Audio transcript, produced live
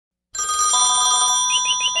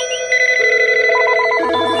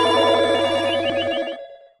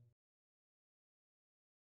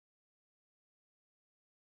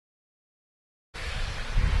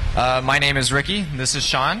My name is Ricky. This is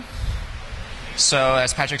Sean. So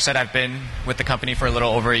as Patrick said, I've been with the company for a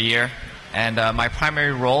little over a year, and my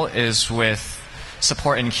primary role is with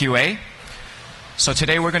support in QA. So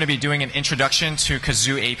today we're going to be doing an introduction to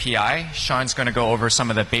Kazoo API. Sean's going to go over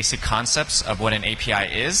some of the basic concepts of what an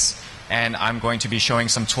API is, and I'm going to be showing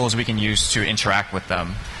some tools we can use to interact with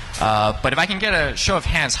them. But if I can get a show of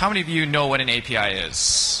hands, how many of you know what an API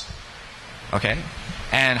is? Okay.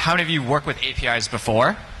 And how many of you work with APIs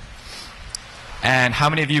before? And how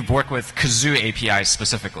many of you work with Kazoo APIs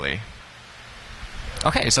specifically?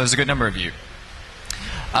 Okay, so there's a good number of you.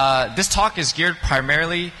 This talk is geared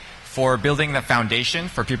primarily for building the foundation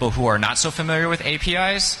for people who are not so familiar with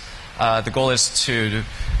APIs. The goal is to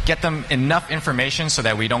get them enough information so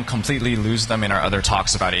that we don't completely lose them in our other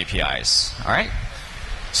talks about APIs. All right?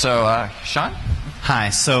 So, Sean? Hi.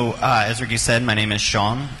 So, as Ricky said, my name is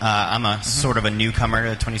Sean. I'm a sort of a newcomer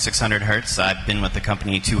to 2600 Hertz. I've been with the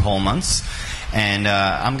company 2 whole months. And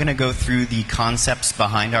I'm going to go through the concepts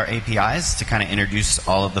behind our APIs to kind of introduce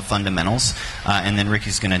all of the fundamentals. And then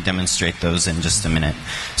Ricky's going to demonstrate those in just a minute.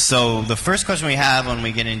 So the first question we have when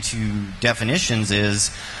we get into definitions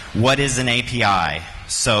is, what is an API?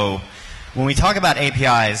 So when we talk about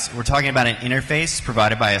APIs, we're talking about an interface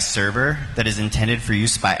provided by a server that is intended for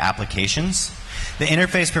use by applications. The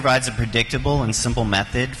interface provides a predictable and simple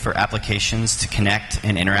method for applications to connect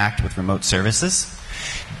and interact with remote services.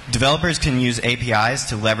 Developers can use APIs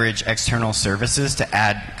to leverage external services to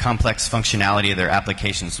add complex functionality to their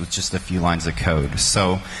applications with just a few lines of code.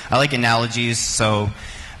 So I like analogies. So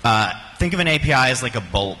think of an API as like a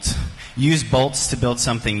bolt. Use bolts to build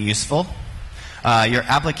something useful. Your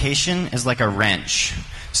application is like a wrench.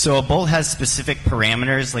 So a bolt has specific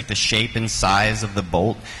parameters like the shape and size of the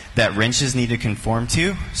bolt that wrenches need to conform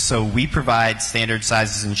to. So we provide standard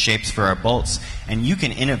sizes and shapes for our bolts, and you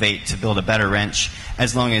can innovate to build a better wrench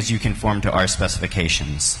as long as you conform to our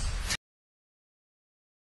specifications.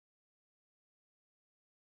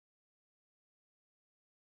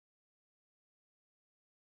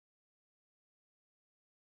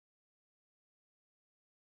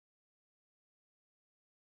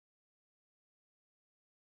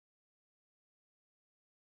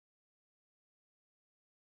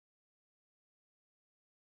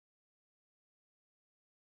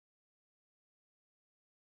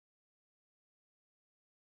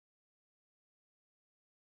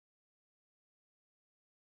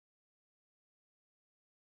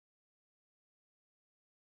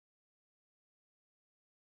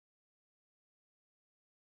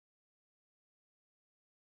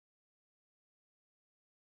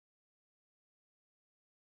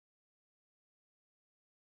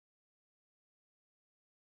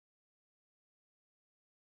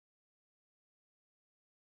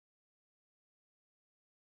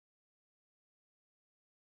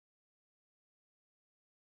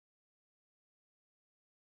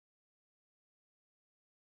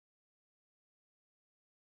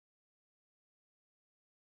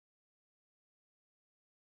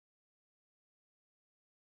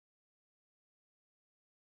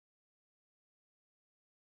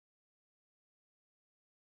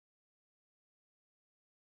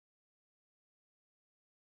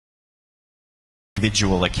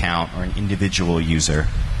 Individual account or an individual user.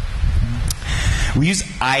 We use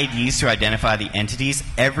IDs to identify the entities.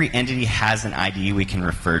 Every entity has an ID we can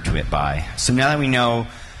refer to it by. So now that we know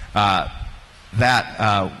how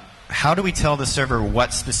do we tell the server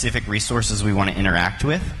what specific resources we want to interact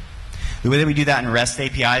with? The way that we do that in REST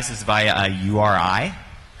APIs is via a URI.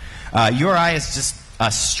 URI is just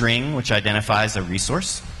a string which identifies a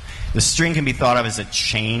resource. The string can be thought of as a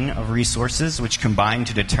chain of resources which combine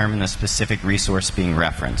to determine the specific resource being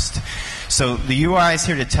referenced. So the URI is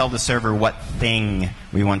here to tell the server what thing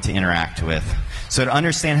we want to interact with. So to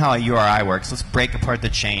understand how a URI works, let's break apart the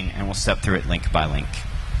chain and we'll step through it link by link.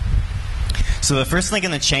 So the first link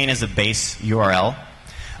in the chain is a base URL.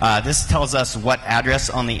 This tells us what address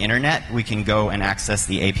on the internet we can go and access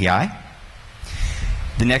the API.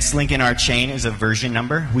 The next link in our chain is a version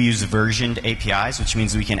number. We use versioned APIs, which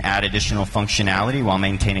means we can add additional functionality while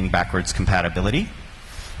maintaining backwards compatibility.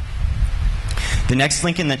 The next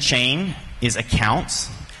link in the chain is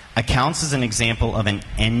accounts. Accounts is an example of an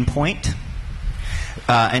endpoint.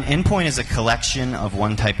 An endpoint is a collection of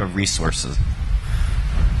one type of resources.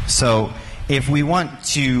 So if we want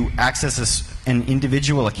to access an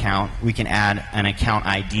individual account, we can add an account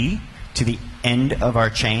ID to the end of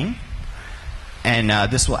our chain. And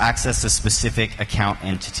this will access a specific account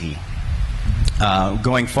entity.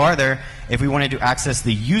 Going farther, if we wanted to access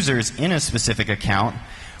the users in a specific account,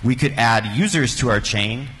 we could add users to our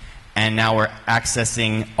chain, and now we're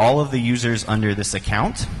accessing all of the users under this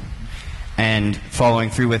account. And following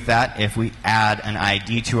through with that, if we add an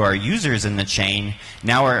ID to our users in the chain,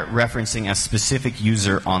 now we're referencing a specific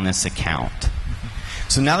user on this account.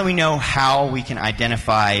 So now that we know how we can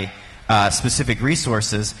identify specific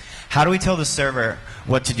resources, how do we tell the server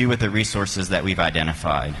what to do with the resources that we've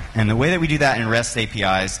identified? And the way that we do that in REST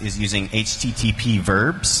APIs is using HTTP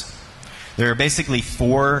verbs. There are basically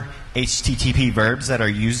 4 HTTP verbs that are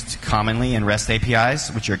used commonly in REST APIs,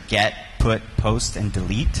 which are get, put, post, and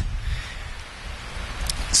delete.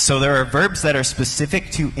 So there are verbs that are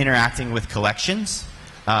specific to interacting with collections.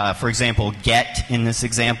 For example, get in this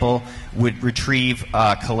example would retrieve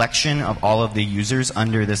a collection of all of the users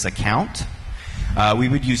under this account. We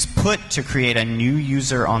would use put to create a new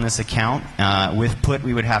user on this account. With put,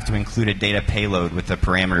 we would have to include a data payload with the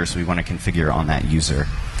parameters we want to configure on that user.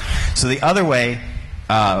 So the other way,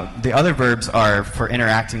 the other verbs are for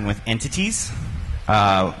interacting with entities.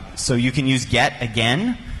 So you can use get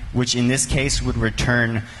again, which in this case would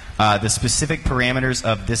return the specific parameters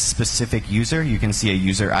of this specific user. You can see a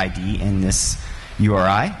user ID in this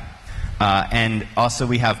URI. And also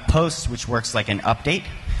we have post, which works like an update.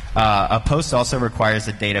 A post also requires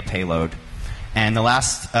a data payload. And the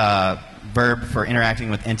last verb for interacting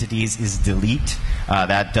with entities is delete.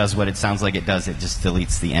 That does what it sounds like it does. It just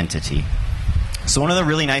deletes the entity. So one of the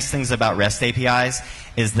really nice things about REST APIs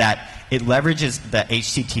is that it leverages the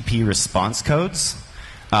HTTP response codes.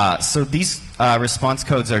 So these response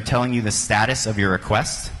codes are telling you the status of your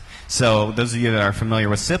request. So those of you that are familiar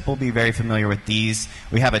with SIP will be very familiar with these.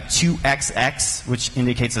 We have a 2XX, which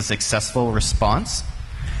indicates a successful response.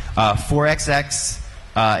 4XX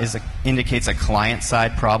indicates a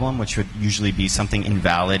client-side problem, which would usually be something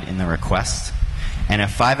invalid in the request. And a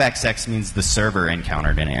 5XX means the server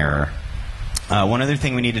encountered an error. One other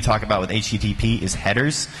thing we need to talk about with HTTP is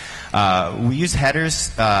headers. We use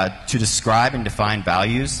headers to describe and define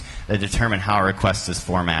values that determine how a request is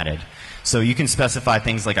formatted. So you can specify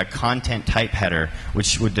things like a content type header,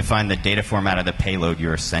 which would define the data format of the payload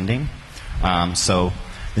you're sending. So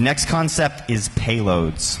the next concept is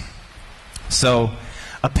payloads. So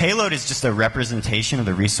a payload is just a representation of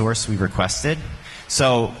the resource we requested.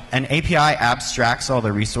 So an API abstracts all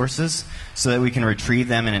the resources so that we can retrieve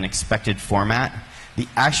them in an expected format. The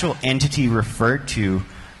actual entity referred to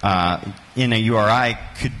in a URI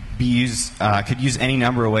could use any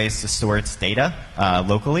number of ways to store its data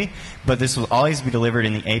locally, but this will always be delivered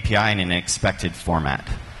in the API in an expected format.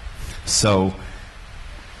 So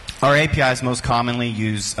our APIs most commonly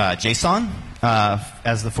use JSON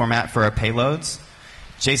as the format for our payloads.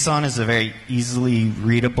 JSON is a very easily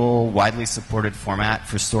readable, widely supported format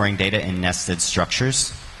for storing data in nested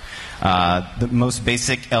structures. The most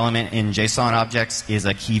basic element in JSON objects is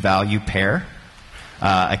a key-value pair.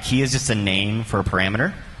 A key is just a name for a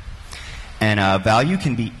parameter. And a value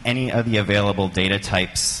can be any of the available data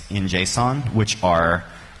types in JSON, which are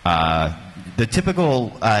the typical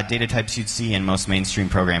data types you'd see in most mainstream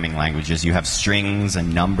programming languages. You have strings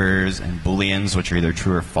and numbers and booleans, which are either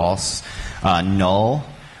true or false, null,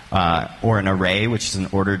 or an array, which is an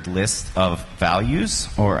ordered list of values,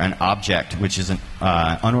 or an object, which is an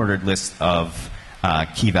unordered list of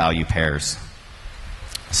key-value pairs.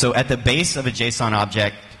 So at the base of a JSON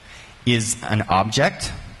object is an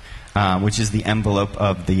object, which is the envelope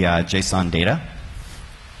of the JSON data.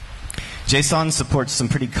 JSON supports some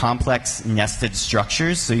pretty complex nested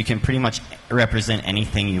structures, so you can pretty much represent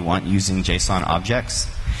anything you want using JSON objects.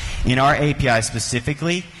 In our API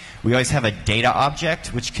specifically, we always have a data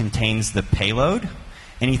object which contains the payload.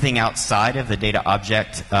 Anything outside of the data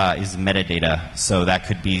object is metadata, so that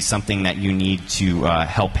could be something that you need to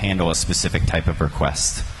help handle a specific type of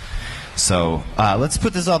request. So let's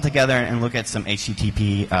put this all together and look at some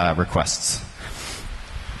HTTP requests.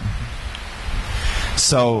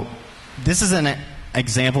 So this is an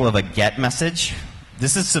example of a GET message.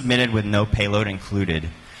 This is submitted with no payload included.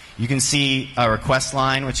 You can see a request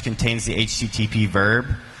line which contains the HTTP verb,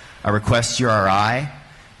 a request URI,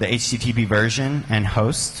 the HTTP version, and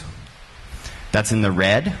host. That's in the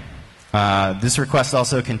red. This request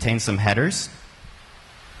also contains some headers.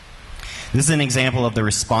 This is an example of the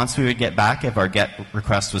response we would get back if our GET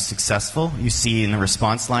request was successful. You see in the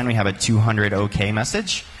response line we have a 200 OK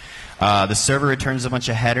message. The server returns a bunch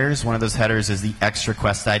of headers. One of those headers is the X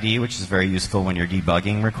request ID, which is very useful when you're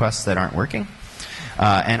debugging requests that aren't working.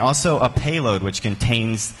 And also a payload, which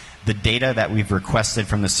contains the data that we've requested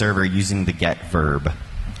from the server using the GET verb.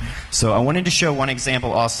 So I wanted to show one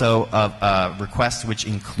example also of a request which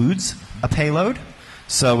includes a payload.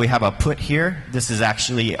 So we have a put here. This is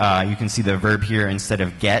actually, you can see the verb here instead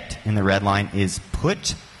of get in the red line is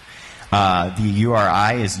put. The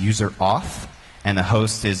URI is user auth. and the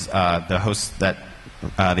host is the host that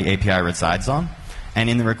the API resides on. And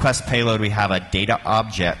in the request payload, we have a data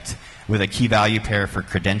object with a key value pair for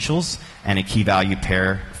credentials and a key value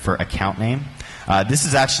pair for account name. This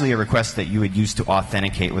is actually a request that you would use to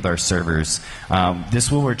authenticate with our servers.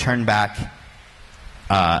 This will return back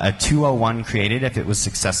a 201 created if it was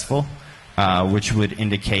successful, which would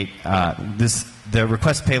indicate the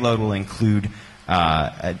request payload will include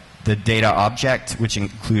the data object, which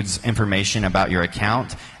includes information about your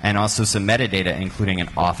account, and also some metadata, including an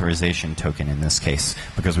authorization token in this case,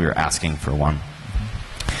 because we were asking for one.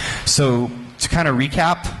 So to kind of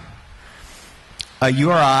recap, a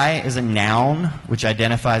URI is a noun which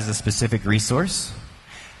identifies a specific resource.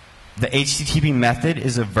 The HTTP method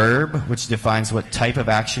is a verb which defines what type of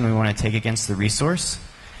action we want to take against the resource.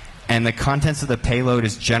 And the contents of the payload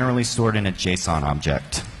is generally stored in a JSON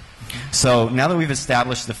object. So now that we've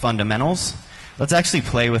established the fundamentals, let's actually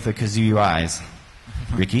play with the Kazoo UIs.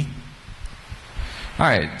 Ricky? All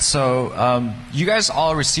right, so you guys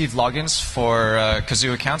all received logins for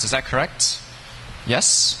Kazoo accounts, is that correct?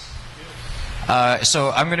 Yes?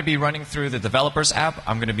 So I'm going to be running through the developers app.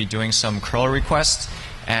 I'm going to be doing some curl requests,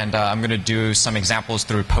 and I'm going to do some examples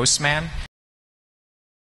through Postman.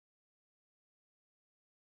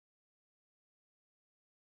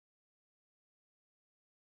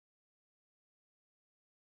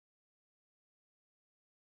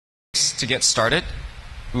 To get started,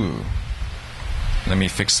 let me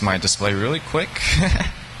fix my display really quick.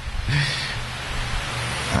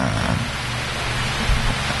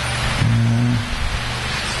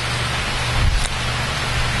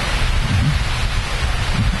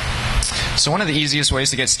 So one of the easiest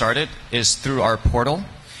ways to get started is through our portal.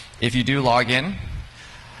 If you do log in,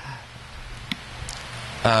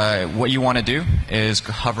 what you want to do is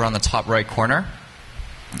hover on the top right corner,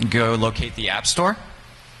 go locate the App Store,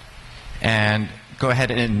 and go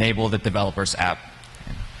ahead and enable the developers app.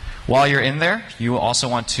 While you're in there, you will also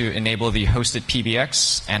want to enable the hosted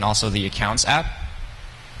PBX and also the accounts app.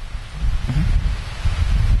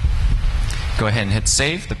 Go ahead and hit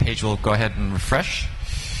save. The page will go ahead and refresh.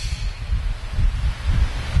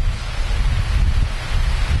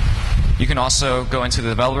 You can also go into the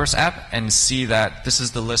developers app and see that this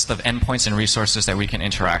is the list of endpoints and resources that we can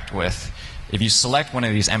interact with. If you select one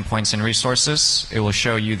of these endpoints and resources, it will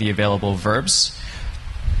show you the available verbs.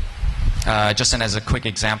 Just as a quick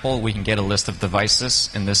example, we can get a list of devices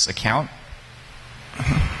in this account.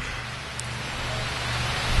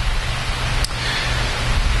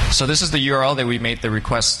 So this is the URL that we made the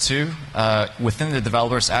request to. Within the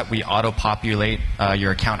developers app, we auto-populate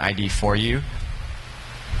your account ID for you.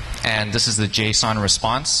 And this is the JSON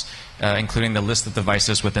response, including the list of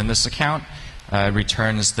devices within this account.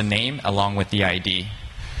 Returns the name along with the ID.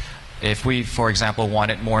 If we, for example,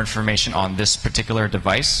 wanted more information on this particular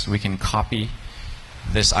device, we can copy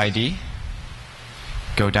this ID,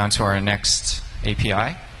 go down to our next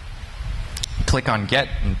API, click on Get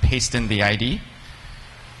and paste in the ID,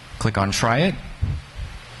 click on Try It.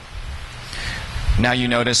 Now you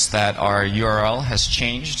notice that our URL has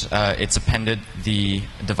changed. It's appended the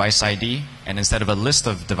device ID, and instead of a list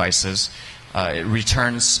of devices, it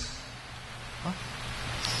returns.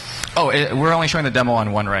 We're only showing the demo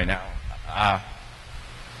on one right now.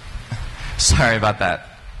 Sorry about that.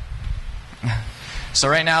 So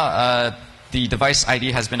right now, the device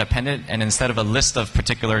ID has been appended, and instead of a list of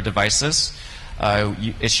particular devices,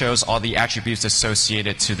 it shows all the attributes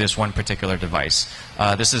associated to this one particular device.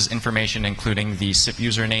 This is information including the SIP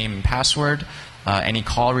username and password, any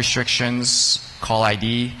call restrictions, call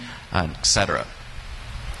ID, etc.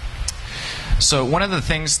 So one of the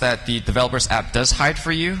things that the developers app does hide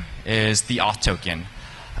for you is the auth token.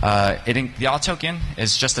 The auth token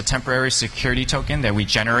is just a temporary security token that we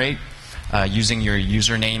generate using your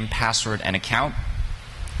username, password, and account.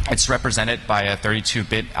 It's represented by a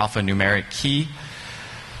 32-bit alphanumeric key.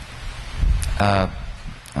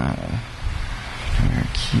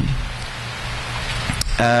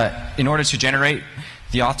 In order to generate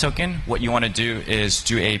the auth token, what you want to do is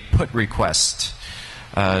do a put request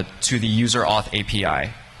to the user auth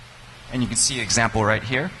API. And you can see an example right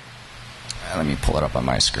here. Let me pull it up on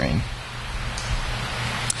my screen.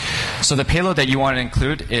 So the payload that you want to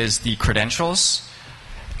include is the credentials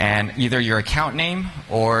and either your account name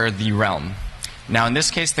or the realm. Now in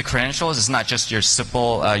this case, the credentials is not just your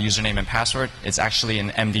simple username and password. It's actually an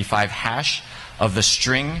MD5 hash of the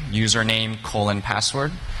string username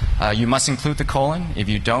 :password. You must include the colon. If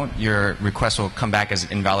you don't, your request will come back as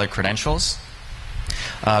invalid credentials.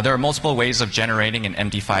 There are multiple ways of generating an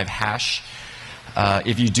MD5 hash.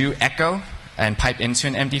 If you do echo and pipe into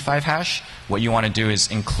an MD5 hash, what you want to do is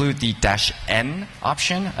include the -n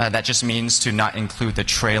option. That just means to not include the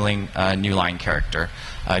trailing new line character.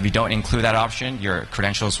 If you don't include that option, your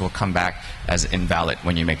credentials will come back as invalid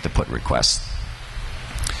when you make the put request.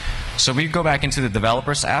 So if we go back into the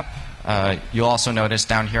developers app, you'll also notice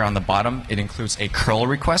down here on the bottom, it includes a curl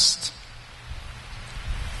request.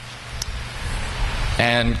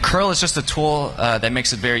 And curl is just a tool that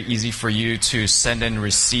makes it very easy for you to send and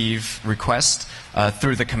receive requests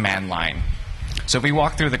through the command line. So if we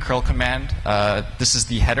walk through the curl command, this is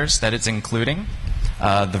the headers that it's including,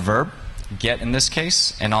 the verb, get in this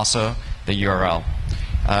case, and also the URL.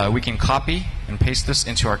 We can copy and paste this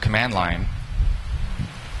into our command line.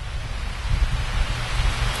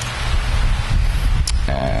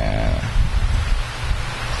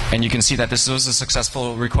 And you can see that this was a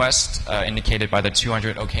successful request indicated by the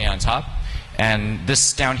 200 OK on top. And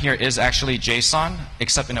this down here is actually JSON,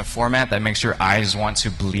 except in a format that makes your eyes want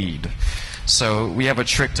to bleed. So we have a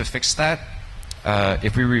trick to fix that.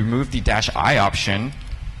 If we remove the -i option,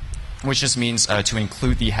 which just means to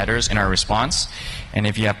include the headers in our response, and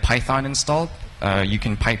if you have Python installed, you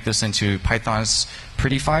can pipe this into Python's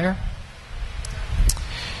prettifier.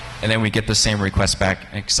 And then we get the same request back,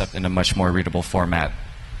 except in a much more readable format.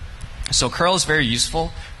 So curl is very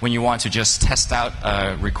useful when you want to just test out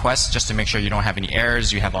requests just to make sure you don't have any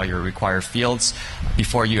errors, you have all your required fields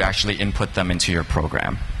before you actually input them into your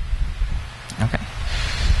program. Okay.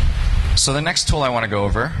 So the next tool I want to go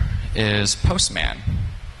over is Postman.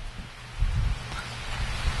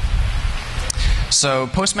 So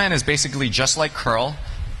Postman is basically just like curl,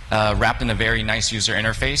 wrapped in a very nice user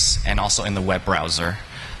interface and also in the web browser.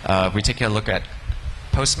 If we take a look at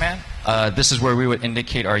Postman, this is where we would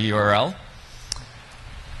indicate our URL.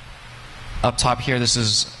 Up top here, this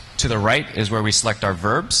is to the right, is where we select our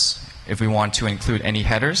verbs. If we want to include any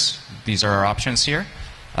headers, these are our options here.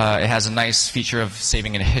 It has a nice feature of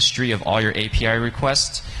saving a history of all your API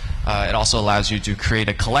requests. It also allows you to create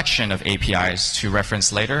a collection of APIs to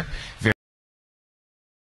reference later.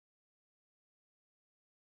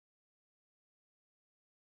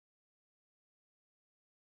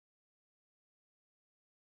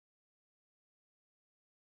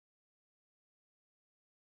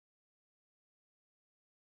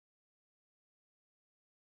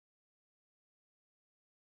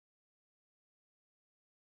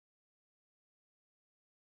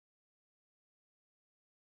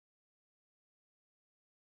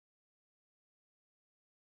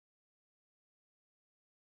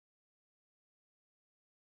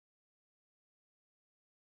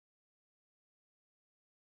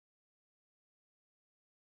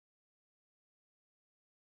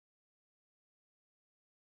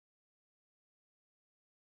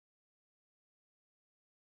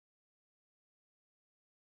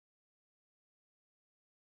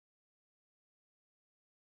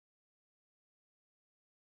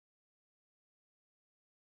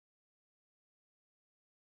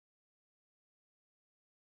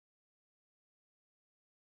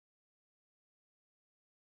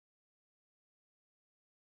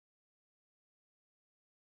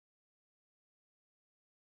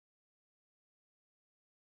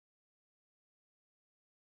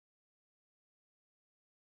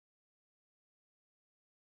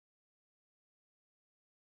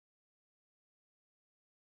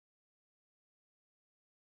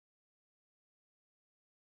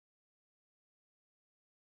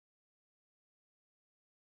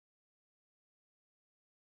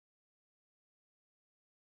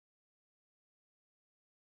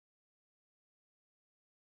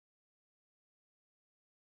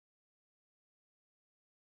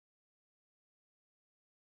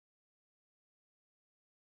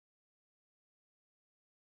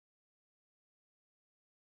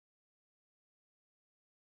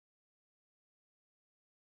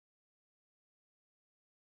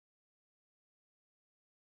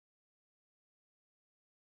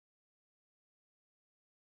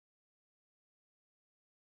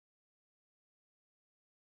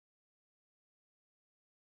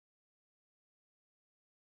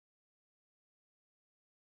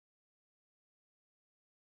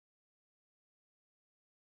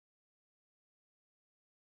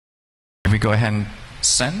 We go ahead and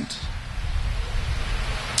send.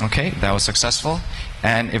 Okay, that was successful.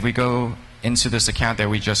 And if we go into this account that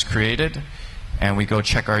we just created and we go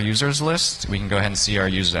check our users list, we can go ahead and see our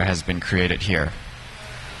user has been created here.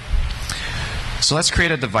 So let's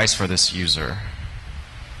create a device for this user.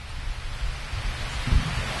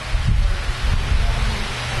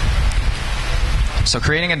 So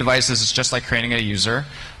creating a device is just like creating a user.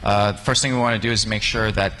 First thing we want to do is make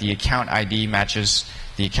sure that the account ID matches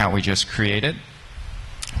the account we just created.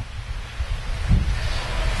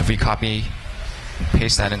 If we copy,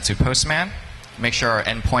 paste that into Postman, make sure our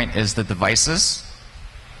endpoint is the devices.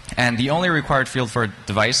 And the only required field for a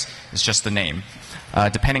device is just the name.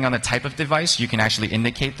 Depending on the type of device, you can actually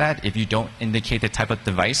indicate that. If you don't indicate the type of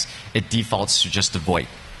device, it defaults to just a void.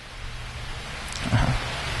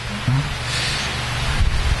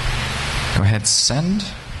 Go ahead, send.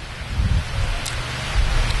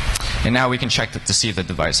 And now we can check to see if the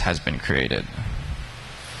device has been created.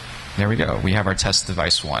 There we go. We have our test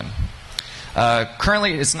device 1.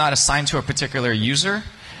 Currently, it's not assigned to a particular user.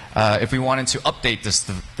 If we wanted to update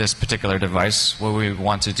this particular device, what we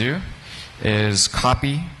want to do is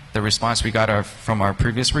copy the response we got from our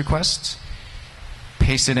previous request,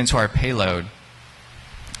 paste it into our payload.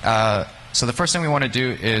 So the first thing we want to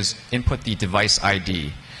do is input the device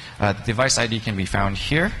ID. The device ID can be found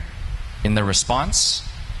here in the response.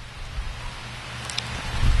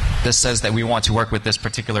 This says that we want to work with this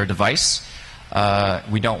particular device.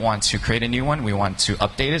 We don't want to create a new one. We want to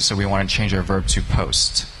update it, so we want to change our verb to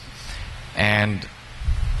post. And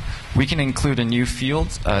we can include a new field.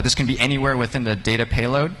 This can be anywhere within the data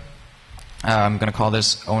payload. I'm going to call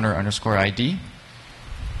this owner_ID.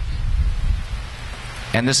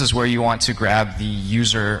 And this is where you want to grab the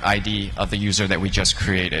user ID of the user that we just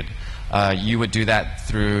created. You would do that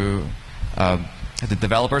through the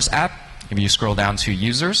developers app. If you scroll down to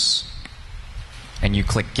users and you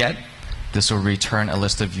click get, this will return a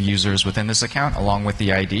list of users within this account along with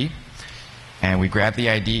the ID. And we grab the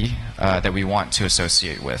ID that we want to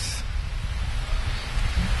associate with.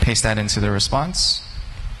 Paste that into the response.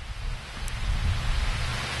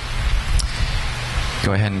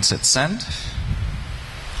 Go ahead and hit send.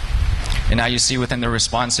 And now you see within the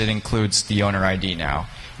response it includes the owner ID now.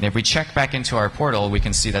 And if we check back into our portal, we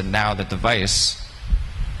can see that now the device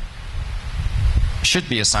should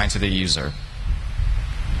be assigned to the user.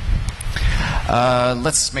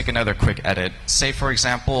 Let's make another quick edit. Say, for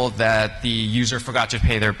example, that the user forgot to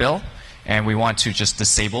pay their bill, and we want to just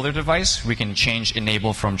disable their device. We can change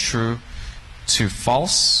enable from true to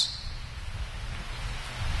false.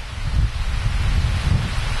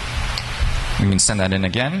 We can send that in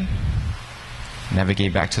again.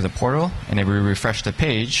 Navigate back to the portal, and if we refresh the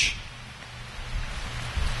page,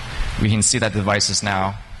 we can see that the device is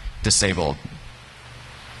now disabled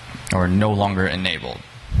or no longer enabled.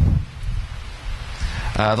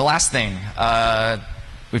 The last thing,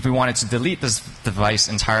 if we wanted to delete this device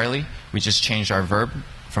entirely, we just change our verb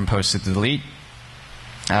from post to delete.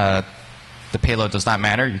 The payload does not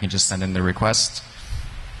matter. You can just send in the request.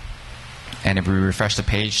 And if we refresh the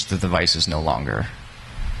page, the device is no longer.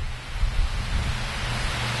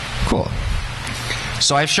 Cool.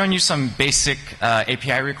 So I've shown you some basic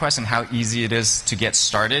API requests and how easy it is to get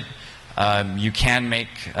started. You can make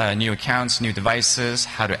new accounts, new devices,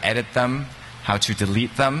 how to edit them, how to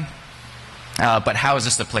delete them. But how is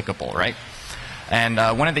this applicable, right? And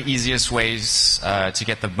one of the easiest ways to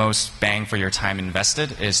get the most bang for your time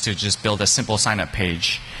invested is to just build a simple sign-up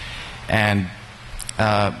page. And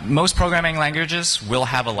most programming languages will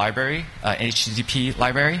have a library, HTTP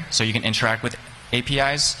library, so you can interact with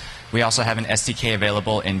APIs. We also have an SDK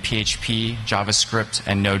available in PHP, JavaScript,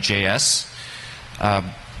 and Node.js.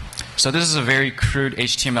 So this is a very crude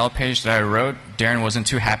HTML page that I wrote. Darren wasn't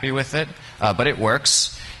too happy with it, but it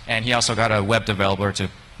works. And he also got a web developer to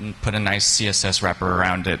put a nice CSS wrapper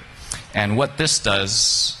around it. And what this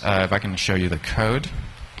does, if I can show you the code,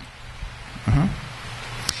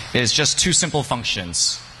 is just two simple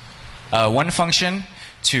functions. One function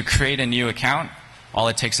to create a new account. All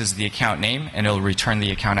it takes is the account name, and it'll return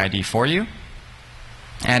the account ID for you.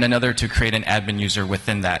 And another to create an admin user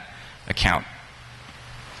within that account.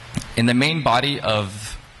 In the main body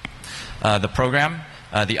of the program,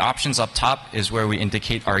 the options up top is where we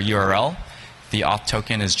indicate our URL. The auth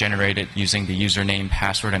token is generated using the username,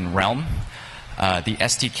 password, and realm. The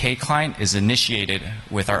SDK client is initiated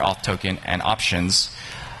with our auth token and options.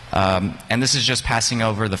 And this is just passing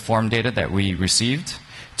over the form data that we received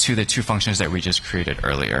to the two functions that we just created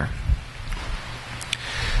earlier.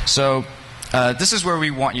 So this is where we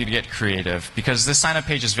want you to get creative, because this sign-up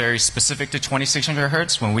page is very specific to 2600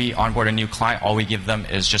 Hertz. When we onboard a new client, all we give them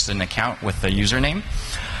is just an account with a username.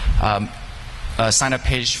 A sign-up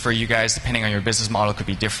page for you guys, depending on your business model, could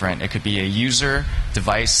be different. It could be a user,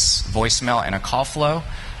 device, voicemail, and a call flow.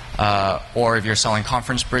 Or if you're selling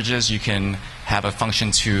conference bridges, you can have a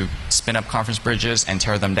function to spin up conference bridges and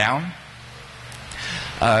tear them down.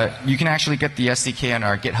 You can actually get the SDK in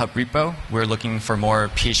our GitHub repo. We're looking for more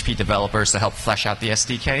PHP developers to help flesh out the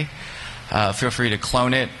SDK. Feel free to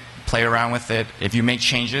clone it, play around with it. If you make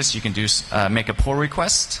changes, you can make a pull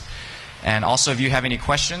request. And also, if you have any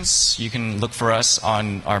questions, you can look for us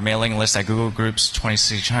on our mailing list at Google Groups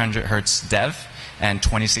 2600 Hertz Dev and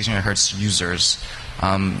 2600 Hertz users.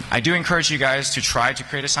 I do encourage you guys to try to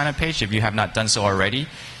create a sign-up page if you have not done so already.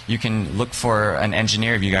 You can look for an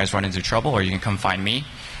engineer if you guys run into trouble, or you can come find me,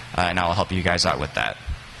 and I'll help you guys out with that.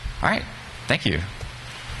 All right. Thank you.